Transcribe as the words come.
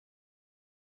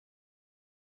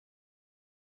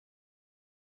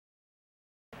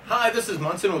Hi, this is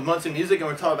Munson with Munson Music, and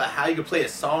we're talking about how you can play a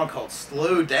song called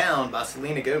Slow Down by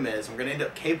Selena Gomez. And we're going to end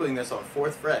up capoing this on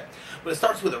 4th fret. But it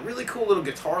starts with a really cool little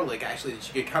guitar lick, actually,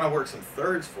 that you can kind of work some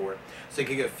thirds for. So you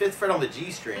can go 5th fret on the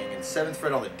G string and 7th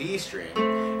fret on the D string.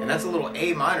 And that's a little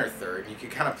A minor third. You can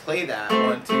kind of play that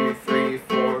 1, 2, 3,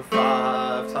 4,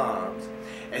 5 times.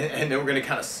 And then we're going to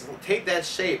kind of take that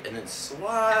shape and then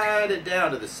slide it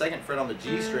down to the 2nd fret on the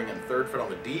G string and 3rd fret on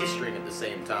the D string at the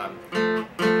same time.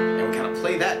 And we kind of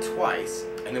play that twice,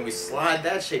 and then we slide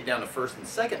that shape down to 1st and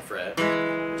 2nd fret,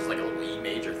 which is like a little E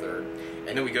major third.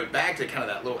 And then we go back to kind of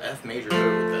that little F major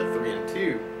third with the 3 and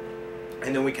 2.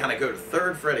 And then we kind of go to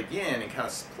 3rd fret again and kind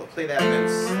of play that and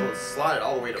then slide it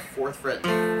all the way to 4th fret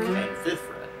and 5th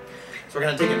fret. So we're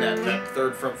kind of taking that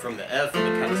 3rd from the F and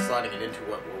then kind of sliding it into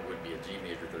what would be a G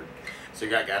major third. So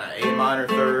you got an A minor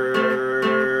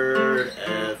third,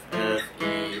 F, F,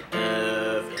 E,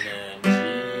 F, and then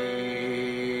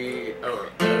G, or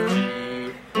F,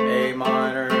 G, A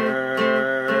minor,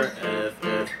 F,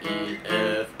 F, E,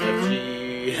 F, F,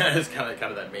 G. It's kind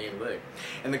of that main lick.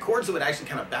 And the chords that would actually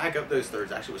kind of back up those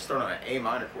thirds actually would start on an A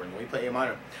minor chord. And when we play A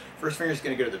minor, first finger is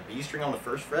going to go to the B string on the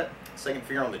 1st fret, 2nd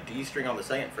finger on the D string on the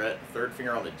 2nd fret, 3rd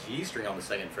finger on the G string on the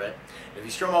 2nd fret. And if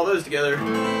you strum all those together,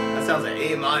 that sounds like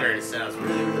A minor, and it sounds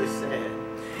really, really sad.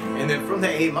 And then from the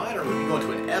A minor, we'll be going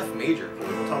to an F major chord.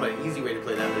 We'll talk about an easy way to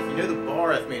play that. But if you know the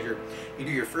bar F major, you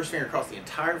do your first finger across the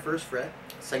entire 1st fret,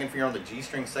 2nd finger on the G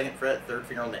string, 2nd fret, 3rd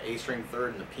finger on the A string,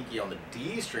 3rd, and the pinky on the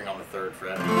D string on the 3rd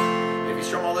fret. And if you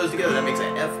strum all those together, that makes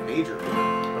an F major chord.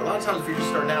 But a lot of times if you're just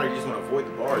starting out or you just want to avoid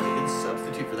the bars, you can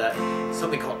substitute for that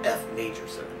something called F major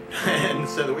 7. And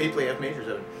so the way you play F major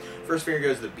 7, first finger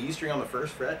goes to the B string on the 1st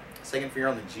fret, 2nd finger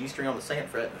on the G string on the 2nd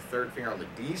fret, and the 3rd finger on the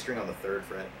D string on the 3rd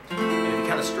fret. And if you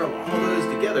kind of strum all those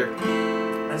together,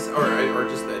 or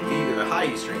just the D to the high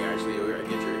E string, actually, you'll get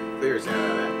your clear sound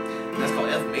out of that. And that's called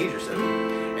F major 7.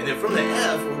 And then from the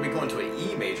F, we'll be going to an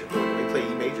E major chord. When we play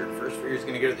E major, first finger is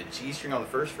going to go to the G string on the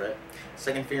 1st fret,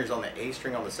 2nd finger is on the A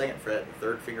string on the 2nd fret, the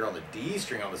 3rd finger on the D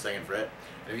string on the 2nd fret.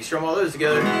 And if you strum all those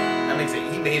together, that makes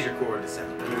an E major chord that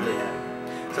sounds really, really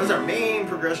happy. So that's our main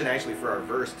progression actually for our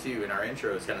verse 2, and our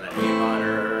intro is kind of that A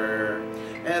minor,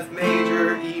 F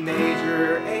major, E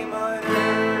major, A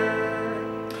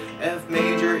minor, F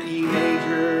major, E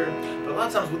major. But a lot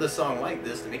of times with a song like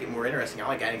this, to make it more interesting, I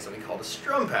like adding something called a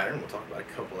strum pattern. We'll talk about a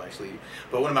couple actually.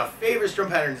 But one of my favorite strum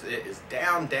patterns is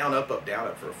down, down, up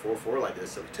for a 4/4 like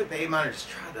this. So we took the A minor, just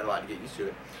tried that a lot to get used to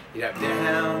it. You'd have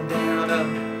down, down, up,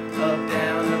 down,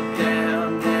 up,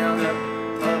 down, down,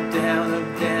 up, down,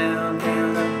 up, down,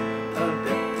 down, up,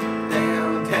 down,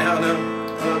 down,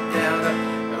 up, down, up.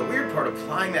 Now the weird part of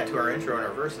applying that to our intro and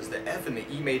our verse is the F and the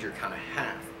E major kind of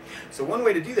half. So one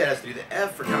way to do that is to do the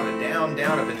F for kind of a down,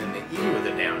 down, up, and then the E with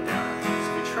a down, down, up.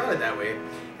 So if you try it that way,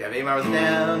 you have A minor with a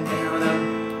down, down,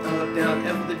 up, down,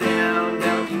 F with a down,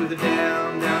 down, E with a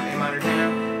down, down, A minor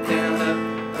down, down,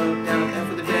 up, down, F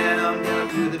with a down, down,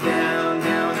 E with a down,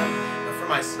 down, up. Now for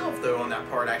myself though, on that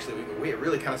part actually, the way it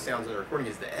really kind of sounds in the recording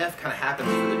is the F kind of happens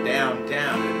for the down,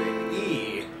 down, and the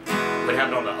E would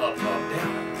happen on the up,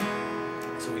 down.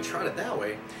 So we tried it that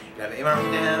way. You have A minor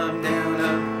with a down, down,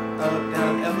 down,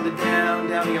 F with a down,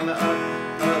 down, E on the up,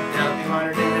 down, A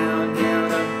minor down, down,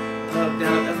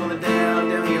 down, F on the down,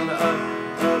 down, E on the up,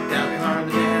 down, A minor on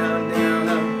the down, down,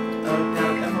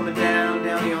 down, F on the down,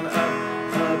 down, E on the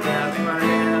up, down, A minor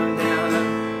down, down,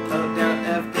 down,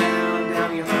 F down, down,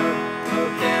 E on the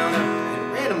up, down,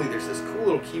 and randomly there's this cool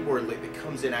little keyboard lick that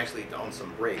comes in actually on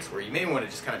some breaks where you may want to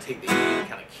just kind of take the E and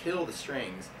kind of kill the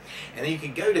strings, and then you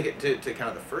can go to kind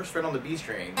of the 1st fret on the B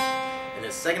string, and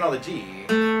then 2nd on the G,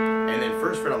 and then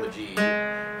 1st fret on the G,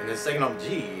 and then 2nd on the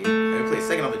G, and then play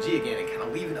 2nd on the G again, and kind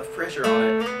of leave enough pressure on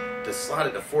it to slide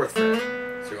it to 4th fret.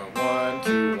 So you're going 1,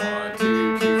 2, 1,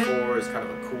 2, 2, 4 is kind of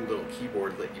a cool little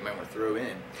keyboard lick you might want to throw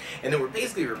in. And then we're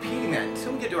basically repeating that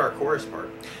until we get to our chorus part.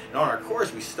 And on our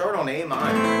chorus, we start on A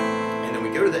minor, and then we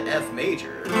go to the F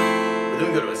major, but then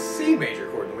we go to a C major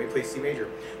chord, and when we play C major,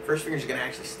 first finger is going to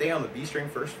actually stay on the B string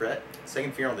 1st fret,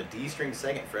 2nd finger on the D string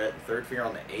 2nd fret, 3rd finger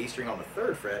on the A string on the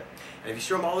 3rd fret, and if you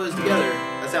strum all those together,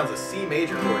 that sounds a C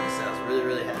major chord. It sounds really,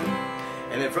 really happy.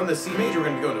 And then from the C major, we're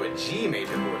going to go into a G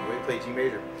major chord. When we play G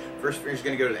major, first finger is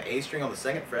going to go to the A string on the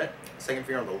 2nd fret, 2nd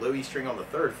finger on the low E string on the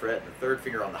 3rd fret, and the 3rd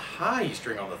finger on the high E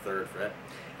string on the 3rd fret.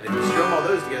 And if you strum all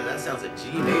those together, that sounds a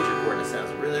G major chord, and it sounds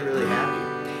really, really happy.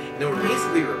 And then we're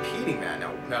basically repeating that.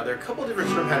 Now there are a couple different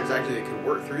strum patterns actually that could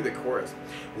work through the chorus.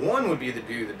 One would be to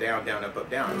do the down, down, up,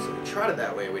 down. So if we tried it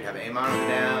that way, we'd have A minor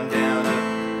down, down,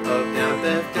 up, down,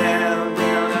 F down,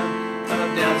 down,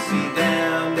 up, down, C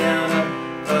down, down,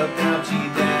 up, down, G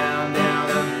down, down,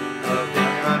 up,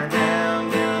 down, A minor down,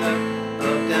 down,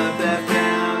 up, down,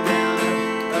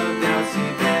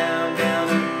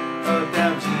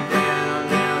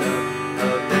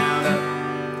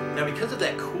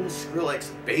 Skrillex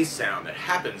bass sound that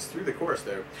happens through the chorus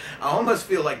though. I almost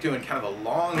feel like doing kind of a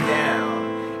long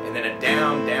down and then a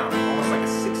down, down, almost like a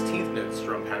 16th note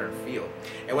strum pattern feel.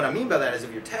 And what I mean by that is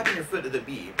if you're tapping your foot to the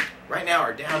beat, right now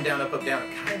our down, down, up, down,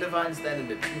 it kind of divides that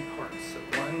into 2 parts. So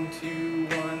 1, 2,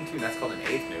 1, 2, and that's called an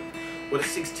 8th note. What a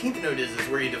 16th note is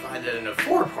where you divide that into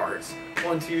 4 parts.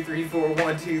 1, 2, 3, 4,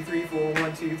 1, 2, 3, 4,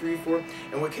 1, 2, 3, 4.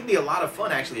 And what can be a lot of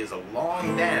fun actually is a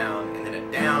long down and then a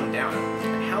down, down.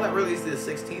 And how that relates to the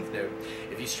 16th note,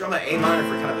 if you strum an A minor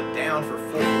for kind of a down for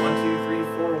 4, 1, 2, 3,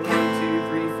 4, 1, 2, 3,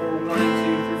 4, 1, 2,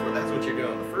 3, 4, that's what you're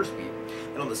doing on the first beat.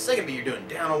 And on the second beat, you're doing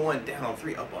down on 1, down on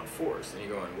 3, up on 4. So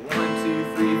you're going 1,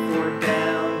 2, 3, 4,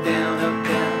 down, down, up,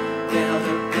 down, down,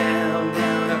 up, down,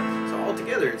 down, up. So all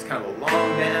together, it's kind of a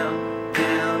long down,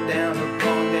 down, down, up,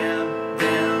 long down,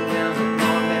 down, down, up,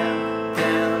 long down,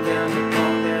 down, down, up,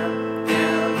 long down,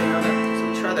 down, down, up. So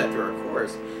we try that through our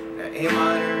chorus. A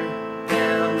minor,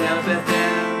 down, down, F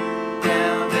down,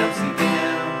 down, down, C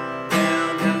down,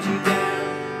 down, down, G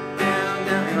down, down,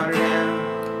 down, A minor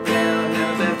down, down,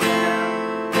 down, F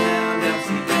down, down, down, C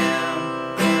down,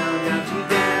 down, down, G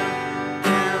down,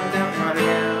 down, down, A minor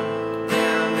down,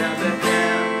 down, down, F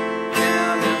down,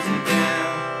 down, down, C down,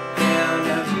 down,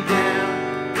 down, G down,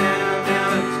 down,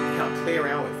 down. So we kind of play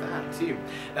around with that too.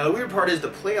 Now the weird part is to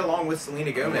play along with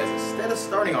Selena Gomez, instead of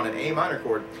starting on an A minor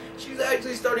chord, she's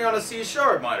actually starting on a C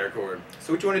sharp minor chord.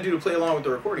 So what you want to do to play along with the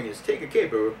recording is take a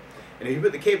capo, and if you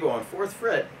put the capo on 4th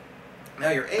fret,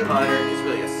 now your A minor is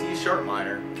really a C sharp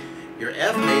minor, your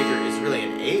F major is really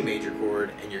an A major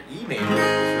chord, and your E major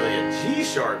is really a G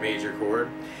sharp major chord.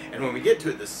 And when we get to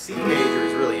it, the C major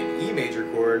is really an E major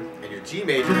chord, and your G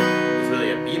major is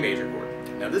really a B major chord.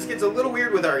 Now this gets a little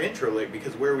weird with our intro lick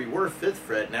because where we were 5th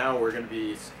fret, now we're going to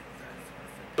be...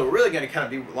 So we're really going to kind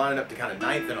of be lining up to kind of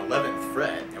 9th and 11th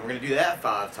fret, and we're going to do that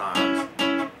 5 times.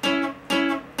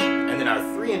 And then our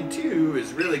 3 and 2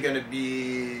 is really going to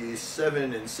be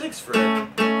 7 and 6th fret,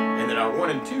 and then our 1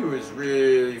 and 2 is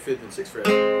really 5th and 6th fret.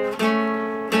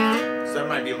 So that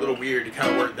might be a little weird to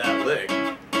kind of work that lick,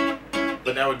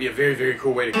 but that would be a very, very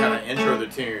cool way to kind of intro the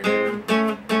tune.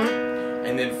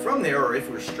 And then from there, or if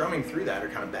we're strumming through that, or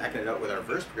kind of backing it up with our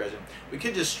verse progression, we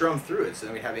could just strum through it. So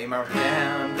then we have A minor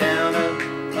down, down, up,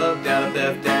 down, up,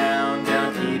 F down,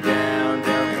 down, E down,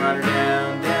 down, A minor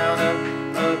down, down,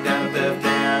 up, down, up, F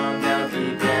down, down,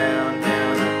 E down,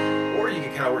 down, up. Or you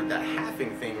can kind of work that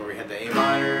halving thing where we had the A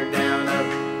minor down, up,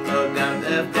 down,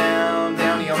 F down,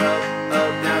 down, E on up,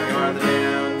 down, A minor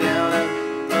down, down, up,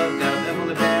 down, F on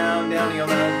the down, down, E on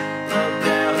up,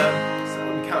 down, up. So that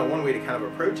would be kind of one way to kind of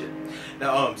approach it.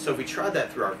 Now, so if we tried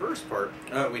that through our verse part,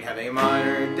 we'd have A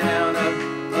minor down, up,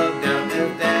 down,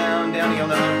 F down, down, E on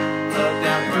the up,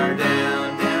 down, A minor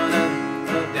down, down, up,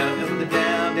 down, F on the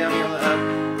down, down, E on the up,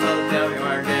 down, A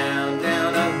minor down,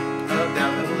 down, up,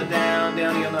 down, F on the down,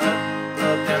 down, E on the up,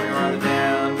 down, A minor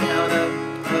down, down, up,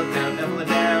 down, F on the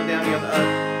down, down, E on the up,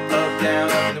 down,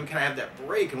 up. And then we kind of have that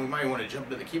break, and we might want to jump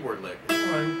to the keyboard lick. 1,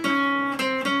 and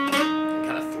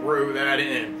kind of throw that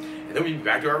in, and then we be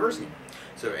back to our verse again.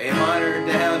 So A minor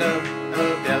down, up,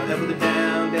 down, F on the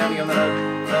down, down, E on the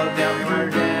up, down, A minor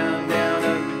down, down,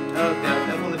 down,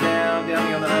 F on the down, down,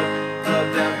 E on the up,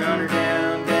 down, A minor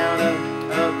down, down,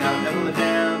 down, F on the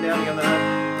down, down, E on the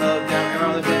up, down, A minor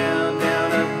on the down, down,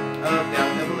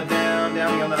 down, F on the down,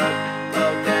 down, E on the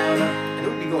up, down, and it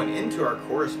would be going into our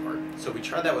chorus part. So we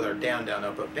tried that with our down, down,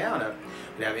 up, down, up.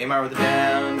 We'd have A minor with the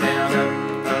down, down,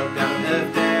 down,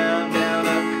 F down, down,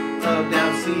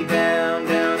 down, C down,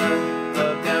 down,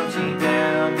 down, G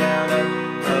down, down,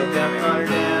 down, A minor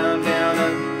down, down,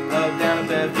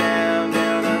 down, F down,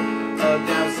 down,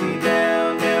 down, C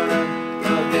down, down,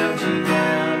 down, G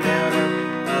down, down,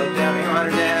 down, A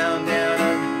minor down, down,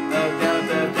 down,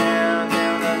 F down,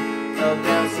 down,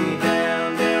 down, C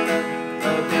down, down,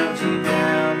 down, G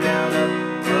down, down,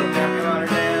 down, A minor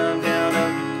down, down,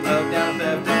 down,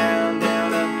 F down,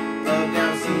 down,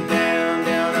 down, C down,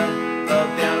 down,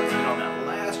 down. And on that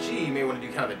last G, you may want to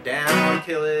do kind of a down,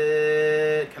 kill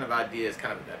it kind of idea, is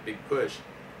kind of that big push.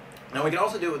 Now we can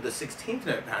also do it with the 16th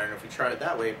note pattern. If we tried it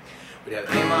that way, we'd have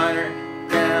A minor,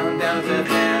 down, down, F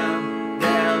down,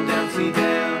 down, down, C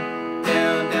down,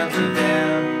 down, down, G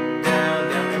down,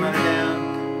 down, A minor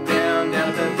down, down, down,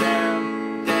 F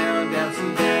down, down, C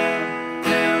down,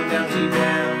 down, G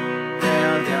down,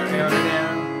 down, A minor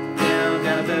down, down,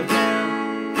 F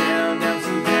down, down, C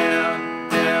down,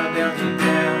 down, G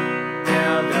down,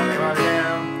 down, A minor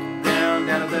down, down, F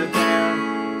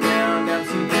down, down,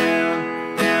 C down,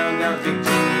 down, big G.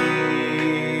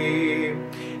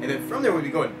 And then from from there, we'll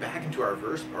be going back into our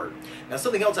verse part. Now,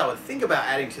 something else I would think about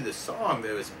adding to this song,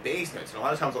 though, is bass notes. And a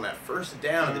lot of times on that first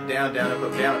down, the down, down, up,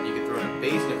 down, you can throw in a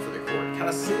bass note for the chord. Kind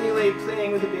of simulate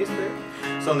playing with the bass player.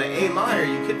 So on the A minor,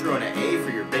 you could throw in an A for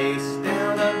your bass.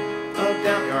 Down, up,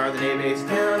 down, or the A bass.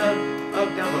 Down, up,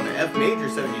 down. On the F major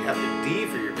 7, you'd have the D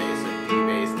for your bass. So D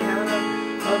bass. Down,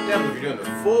 up, down. If you're doing the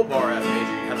full bar F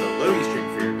major, you have the low E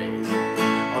string for your bass.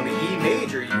 On the E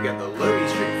major, you get the low E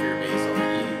string for your bass on the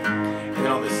E. And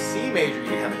then on the C major,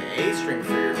 you have an A string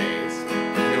for your bass.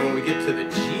 And then when we get to the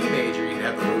G major, you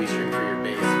have the low E string for your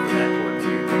bass for that chord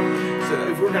too. So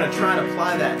if we're going to try and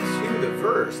apply that to the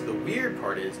verse, the weird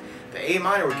part is the A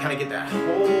minor would kind of get that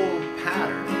whole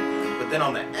pattern. But then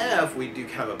on the F, we do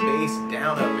kind of a bass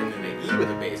down up, and then the E with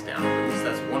a bass down up. At least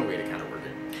that's one way to kind of work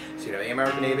it. So you have A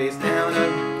minor with an A bass down,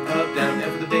 up, down,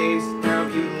 F with the bass, down,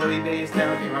 B with the low E bass,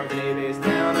 down, A minor with an A bass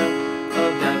down,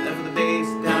 up, down, F with the bass,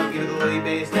 down, B with the low E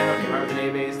bass, down, A minor with an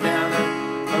A bass down,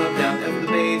 up, down, F with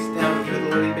the bass, down, B with the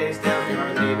low E bass, down, A minor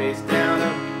with an A bass down,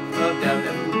 up, down,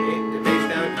 F with the bass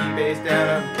down, E bass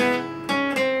down,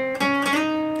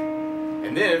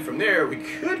 And then from there, we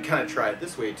could kind of try it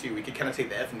this way too. We could kind of take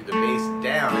the F and do the bass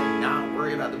down and not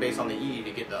worry about the bass on the E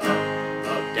to get the up,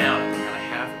 down, and kind of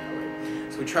half it that way.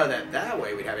 So we try that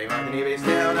way. We'd have A minor with an A bass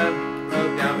down,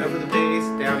 down, F with the bass,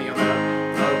 down, E on the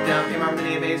up, down, A minor with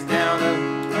an A bass down,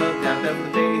 down, F with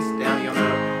the bass, down, E on the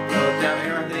down, A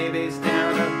minor with an A bass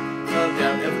down,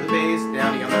 down, F with the bass,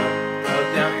 down, E on the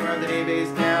down, A minor with an A bass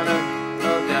down,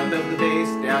 down, F with the bass,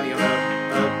 down, E on the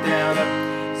down,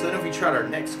 So then if we tried our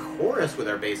next chorus with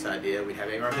our bass idea, we'd have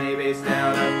A minor with an A bass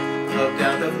down,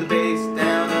 down, F with the bass,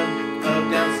 down,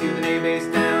 down, C with an A bass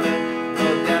down,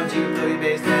 down, G with the low E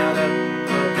bass down, down,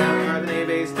 A minor with an A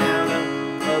bass down,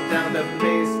 down, F with the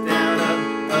bass down,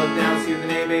 down, C with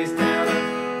an A bass down,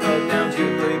 down, G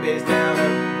with the low E bass down,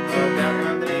 down, A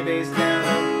minor with an A bass down,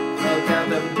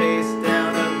 down, F with the bass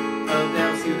down,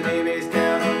 down, C with an A bass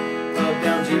down,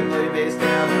 down, G with the low E bass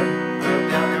down,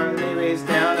 down, A minor with an A bass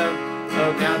down,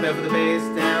 down, F with the bass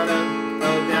down,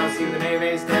 down, C with an A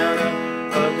bass down,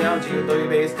 down, G with the low E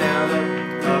bass down,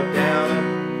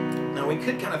 down. Now we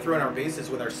could kind of throw in our basses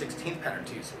with our 16th pattern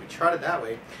too, so we tried it that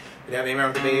way. We'd have A minor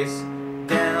with the bass,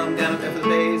 down, down, F with the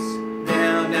bass,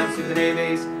 down, C with an A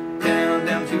bass,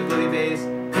 down, G with the low E bass,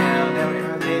 down, A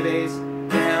minor with an A bass,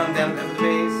 down, F with the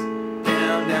bass,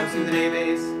 down, C with an A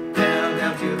bass,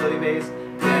 down, G with the low E bass,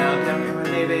 down, A minor with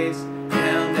an A bass,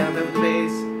 down, F with the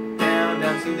bass,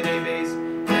 down, C with an A bass,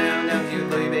 down, G with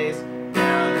the low E bass,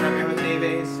 down, A minor with an A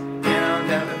bass, down,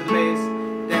 F with the bass,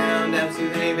 down, C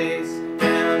with an A bass,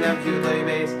 down, G with the low E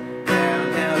bass,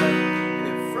 down. And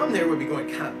then from there, we'd be going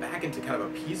kind of back into kind of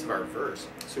a piece of our verse.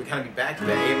 So we kind of be back to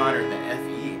the A minor and the F,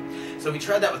 E. So we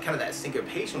tried that with kind of that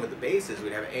syncopation with the basses.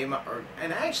 We'd have A minor,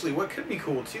 and actually what could be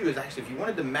cool too is actually if you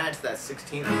wanted to match that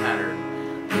 16th pattern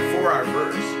for our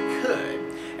verse, you could.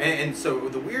 And so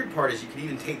the weird part is you could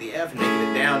even take the F and make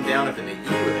it a down, down up, and the E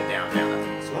with a down, down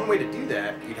up. So one way to do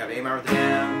that, you'd have A minor with the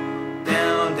down,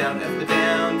 down, F with the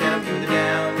down, G with the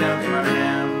down, A minor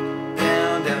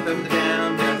down, F with the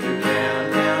down, G with the down,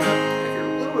 up. And if you're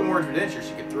a little bit more adventurous,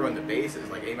 you could throw in the basses,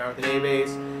 like A minor with an A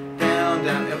bass, down,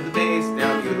 F with the bass, G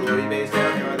with the low E bass,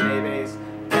 down, A minor with an A bass,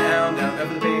 down, F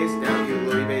with the bass, G with the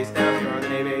low E bass, down, A minor with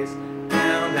an A bass,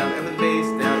 down, F with the bass,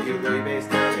 G with the low E bass,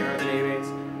 down, A minor with an A bass,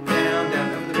 down, F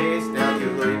with the bass, G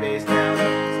with the low E bass, down, up.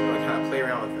 So I kind of play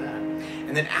around with that.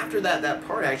 And then after that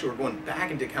part, actually, we're going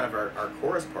back into kind of our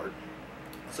chorus part.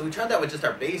 So we tried that with just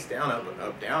our bass down,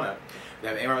 up, down, up. We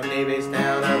have A minor with an A bass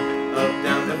down,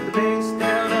 down, F with the bass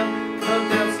down,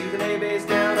 down, C with an A bass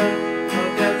down,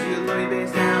 down, G with the low E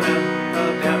bass down,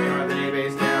 down, A minor with an A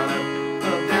bass down,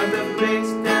 down, F with the bass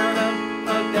down,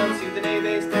 down, C with an A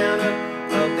bass down,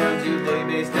 down, G with the low E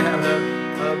bass down,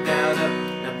 down.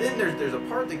 Now then there's a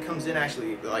part that comes in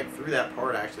actually, like through that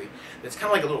part actually, that's kind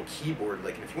of like a little keyboard.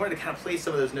 Like, and if you wanted to kind of play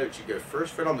some of those notes, you go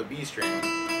first fret on the B string,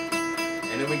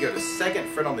 and then we go to second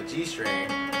fret on the G string,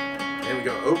 and then we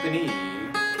go open E,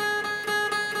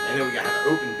 and then we got an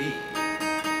open B.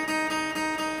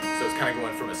 So it's kind of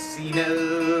going from a C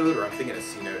note, or I'm thinking a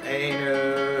C note, A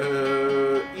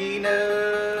note, E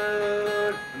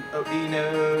note, E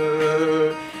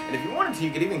note. And if you wanted to,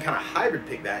 you could even kind of hybrid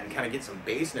pick that and kind of get some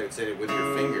bass notes in it with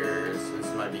your fingers.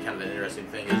 This might be kind of an interesting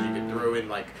thing, is you could throw in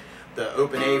like the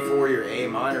open A for your A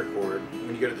minor chord.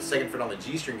 When you go to the second fret on the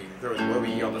G string, you can throw in low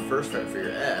E on the first fret for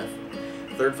your F,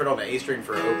 third fret on the A string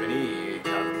for open E,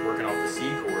 kind of working off the C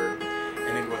chord,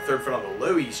 and then go third fret on the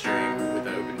low E string with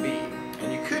the open B.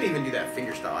 And you could even do that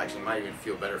finger style. Actually, you might even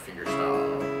feel better finger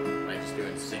style, like just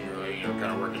doing singularly, you know,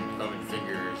 kind of working thumb and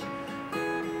fingers,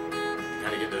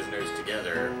 kind of get those notes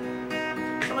together.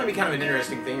 Something might be kind of an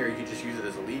interesting thing, or you could just use it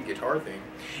as a lead guitar thing.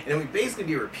 And then we basically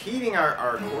be repeating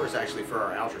our chorus actually for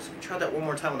our outro. So we try that one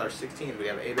more time with our 16th. We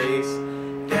have A bass,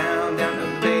 down, down,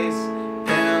 up the bass,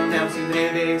 down, down, C with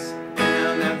A bass,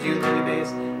 down, down, G with A bass,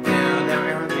 down, down,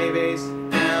 F with A bass,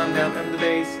 down, down, F with the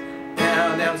bass,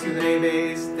 down, down, C with A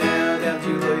bass, down, down,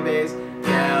 G with A bass,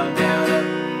 down, down, up.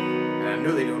 And I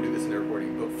know they don't do this in the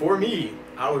recording, but for me,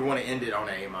 I would want to end it on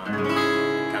an A minor.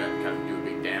 Kind of do a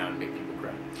big down, make people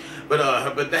cry.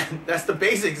 But that's the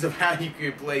basics of how you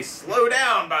could play Slow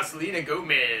Down by Selena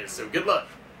Gomez. So good luck.